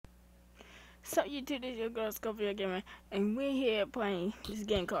So you two, this is your girl Cluck Yegger, and we're here playing this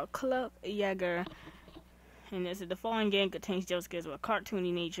game called Cluck Yegger. And this is the following game contains jump scares of a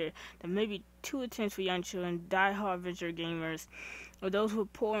cartoony nature that may be too intense for young children, die-hard adventure gamers, or those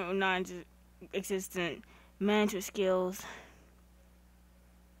with poor or non-existent management skills.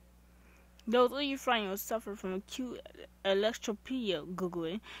 Those of you frightened or suffer from acute electropia, Google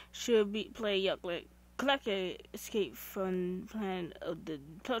it, should be play Yuck like Cluck Yegger escape from the plan of the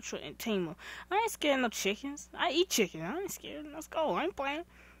torture and tamer. I ain't scared of no chickens. I eat chicken. I ain't scared. Let's go. I ain't playing.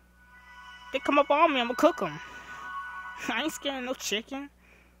 They come up on me, I'm gonna cook them. I ain't scared of no chicken.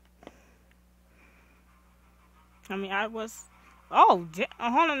 I mean, I was... Oh, hold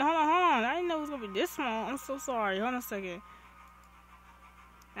on. I didn't know it was gonna be this small. I'm so sorry. Hold on a second.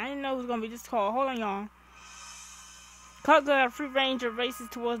 I didn't know it was gonna be this tall. Hold on, y'all. Cluck got a free range of races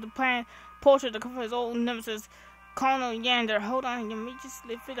towards the planned portrait of his old nemesis, Cluck Yegger. Hold on, let me just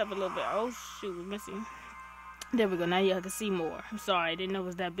lift it up a little bit. Oh, shoot, we're missing. There we go. Now y'all can see more. I'm sorry, I didn't know it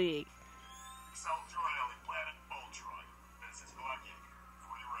was that big. This is Cluck Yegger,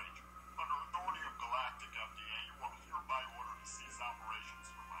 free range. Under authority of Galactic FDA, you are hereby ordered to cease operations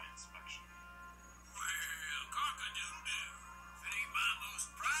for my inspection. Well, cock-a-doodle-doo. If it ain't my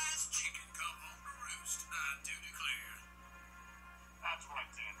most prized chicken come home to roost, I do declare. That's right,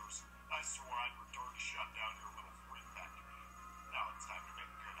 Sanders. I swore I'd return to shut down your little freak factory. Now it's time to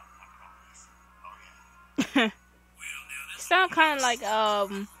make good on my promise. Oh, yeah. Well, now that's... Sound kind of like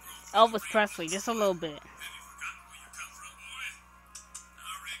Elvis Presley, just a little bit. Have you forgotten where you come from, boy? I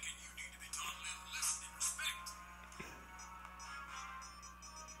reckon you need to be taught a little lesson in respect.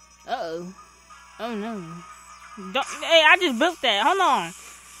 Uh-oh. Oh, no. Don't, hey, I just built that. Hold on.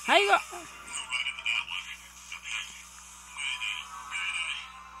 How you go?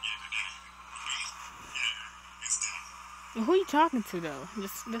 Who you talking to, though?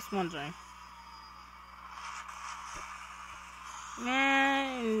 Just wondering.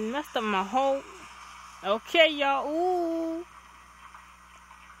 Man, messed up my whole... Okay, y'all. Ooh.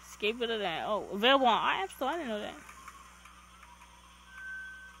 Escape it of that. Oh, available on App Store. I didn't know that.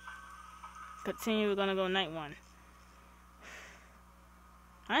 Continue. We're gonna go night one.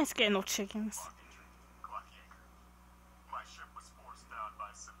 I ain't scared of no chickens. Cluck Yegger. My ship was forced down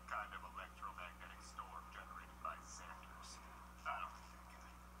by some kind of electromagnetic storm generated by Sanders. I don't think you're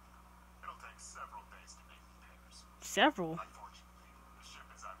good. It'll take several days to make repairs. Several. Unfortunately, the ship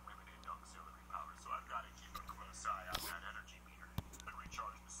is unlimited auxiliary power, so I've got to keep a close eye on that energy meter and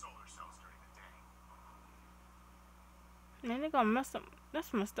recharge the solar cells during the day. Man, they gonna mess up.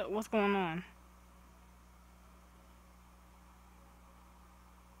 That's messed up. What's going on?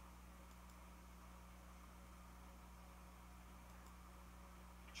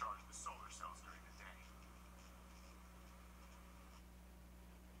 Recharge the solar cells during the day.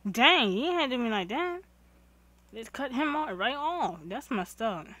 Dang, he ain't had to me like that. Just cut him off right off. That's messed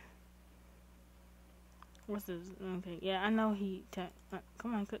up. What's this? Okay, yeah, I know he...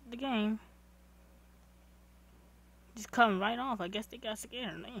 come on, cut the game. Just cut him right off. I guess they got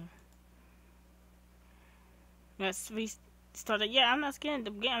scared. Man. Let's restart it. Yeah, I'm not scared of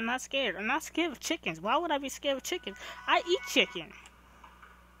the game. I'm not scared. I'm not scared of chickens. Why would I be scared of chickens? I eat chicken.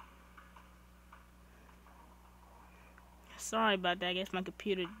 Sorry about that. I guess my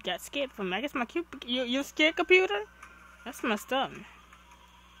computer got scared from me. I guess my you scared, computer? That's messed up.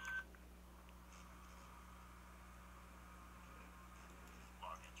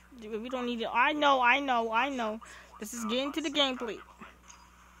 We don't need it. I know. This is getting to the gameplay.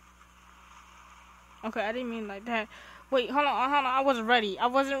 Okay, I didn't mean like that. Wait, hold on. I wasn't ready.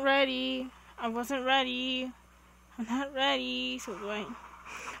 I'm not ready. So wait.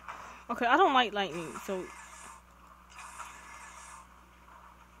 Okay, I don't like lightning. So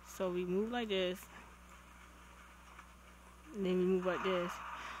we move like this. And then we move like this.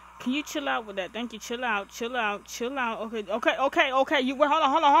 Can you chill out with that? Thank you. Chill out. Okay. You wait. Hold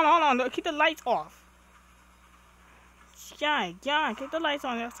on. Keep the lights off. Yeah. Keep the lights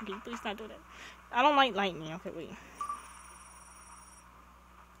on. Okay, please not do that. I don't like lightning. Okay, wait.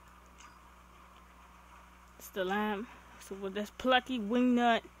 It's the lamp. So with this plucky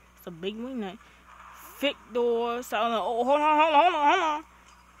wingnut. It's a big wingnut. Thick doors. So, oh, hold on.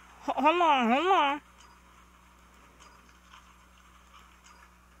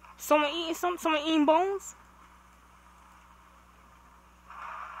 Someone eating bones?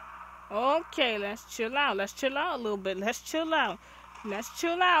 Okay, let's chill out a little bit. Let's chill out.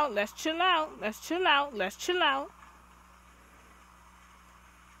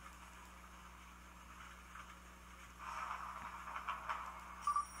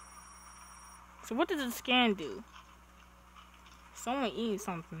 So what does the scan do? Someone eating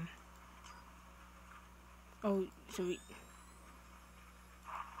something. Oh, should we?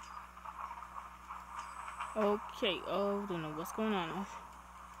 Okay. Oh, don't know what's going on.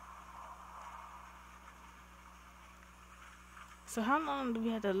 So how long do we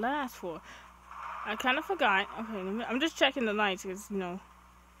have to last for? I kind of forgot. Okay, I'm just checking the lights because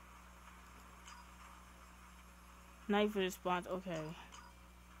night response. Okay.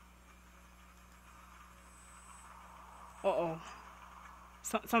 Uh-oh.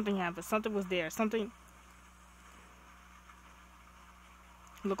 Something happened. Something was there. Something.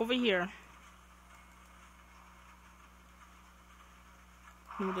 Look over here.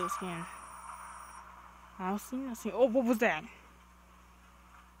 Let me do a scan. I don't see nothing. Oh, what was that?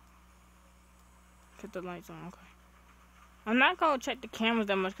 Put the lights on. Okay. I'm not going to check the cameras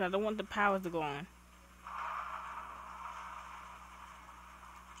that much because I don't want the powers to go on.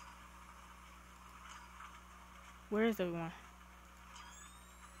 Where is everyone?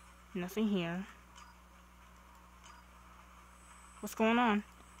 Nothing here. What's going on?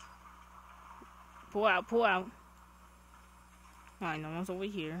 Pull out, pull out. Alright, no one's over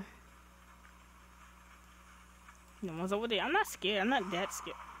here. No one's over there. I'm not scared. I'm not that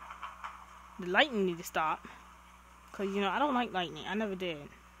scared. The lightning need to stop. Because, I don't like lightning. I never did.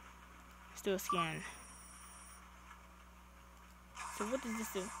 Still scared. So what does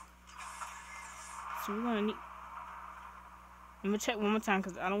this do? So we're going to need... I'm going to check one more time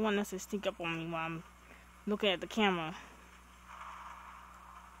because I don't want us to sneak up on me while I'm looking at the camera.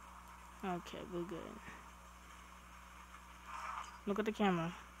 Okay, we're good. Look at the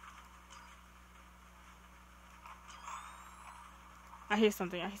camera. I hear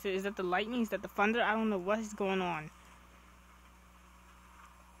something. Is that the lightning? Is that the thunder? I don't know what is going on.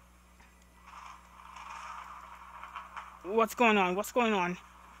 What's going on? What's going on?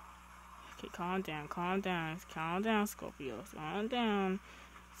 Okay, calm down, calm down. Calm down, Scorpio. Calm down.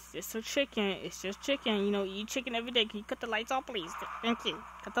 It's just a chicken. It's just chicken. You eat chicken every day. Can you cut the lights on, please? Thank you.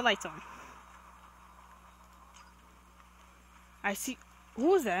 Cut the lights on. I see.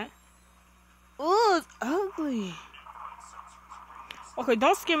 Who is that? Oh, it's ugly. Okay,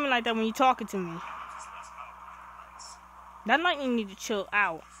 don't scare me like that when you're talking to me. That lightning need to chill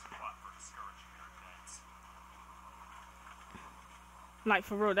out. Like,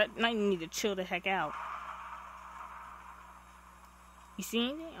 for real, that lightning need to chill the heck out. You see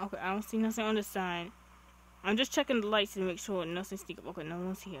anything? Okay, I don't see nothing on this side. I'm just checking the lights to make sure nothing's sneaking up. Okay, no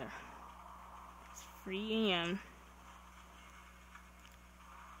one's here. It's 3 a.m.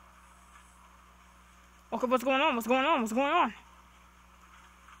 Okay, what's going on? What's going on? What's going on?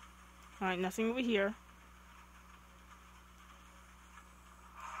 Alright, nothing over here.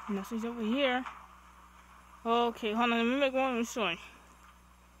 Nothing's over here. Okay, hold on. Let me make one sure.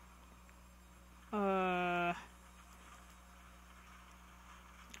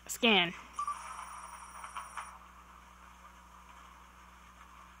 Scan.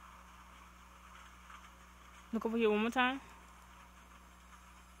 Look over here one more time.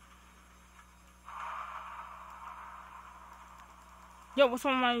 Yo, what's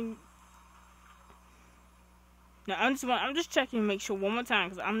on my... Now, I'm just checking to make sure one more time,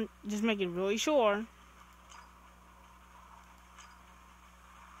 because I'm just making really sure.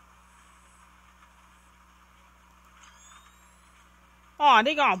 Oh,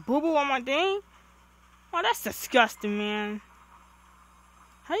 they got boo-boo on my thing? Oh, that's disgusting, man.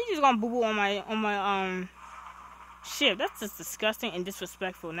 How you just gonna boo-boo on my shit? That's just disgusting and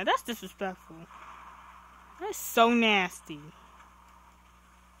disrespectful. Now, that's disrespectful. That's so nasty.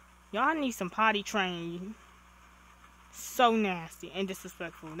 Y'all need some potty training. So nasty and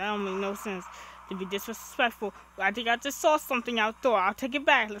disrespectful. That don't make no sense to be disrespectful. I think I just saw something out there. I'll take it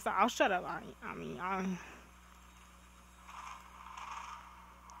back. Listen, I'll shut up.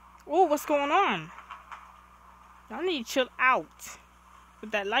 Oh, what's going on? Y'all need to chill out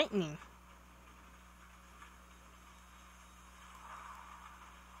with that lightning.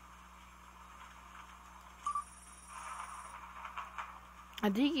 I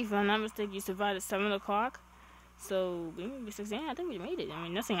think if I'm not mistaken, you survived at 7 o'clock. So, maybe 6 a.m. I think we made it. I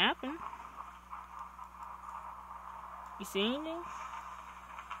mean, nothing happened. You see anything?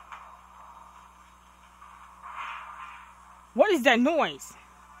 What is that noise?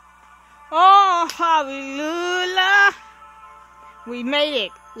 Oh, hallelujah! We made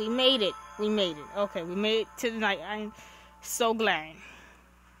it. We made it. We made it. Okay, we made it to the night. I'm so glad.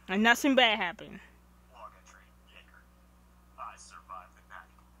 And nothing bad happened. Log entry, Yegger. I survived the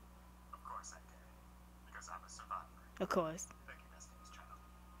night. Of course I did. Because I'm a survivor. Of course. Thank you, Destiny's Child.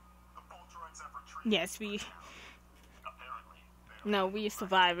 The Boltroids have retreated. Yes, Apparently, no, we are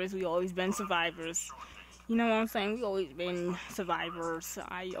survivors. We always been survivors. You know what I'm saying? We always been survivors.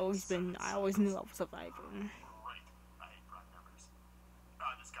 I always knew I was a survivor. Great. I hate prime numbers.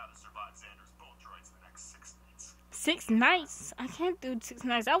 I just gotta survive Xander's bull droids the next 6 nights. 6 nights? I can't do 6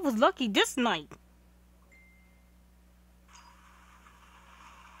 nights. I was lucky this night.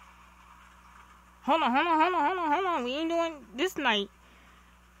 Hold on. We ain't doing this night.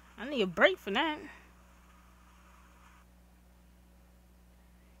 I need a break for that.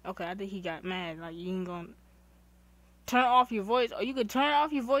 Okay, I think he got mad. Like, you ain't gonna turn off your voice. Or you could turn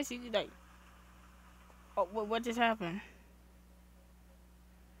off your voice. You could, like, oh, what just happened?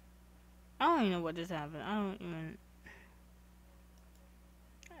 I don't even know what just happened.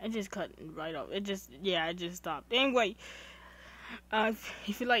 It just cut right off. It just stopped. Anyway,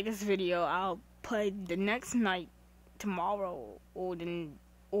 if you like this video, I'll play the next night tomorrow or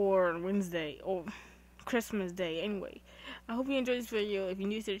Wednesday or Christmas Day. Anyway, I hope you enjoyed this video. If you're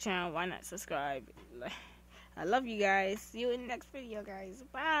new to the channel, why not subscribe? I love you guys. See you in the next video, guys.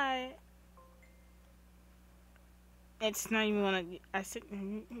 Bye. It's not even gonna. I said,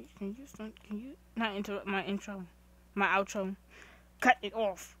 can you not interrupt my intro, my outro? Cut it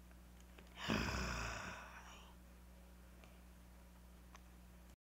off.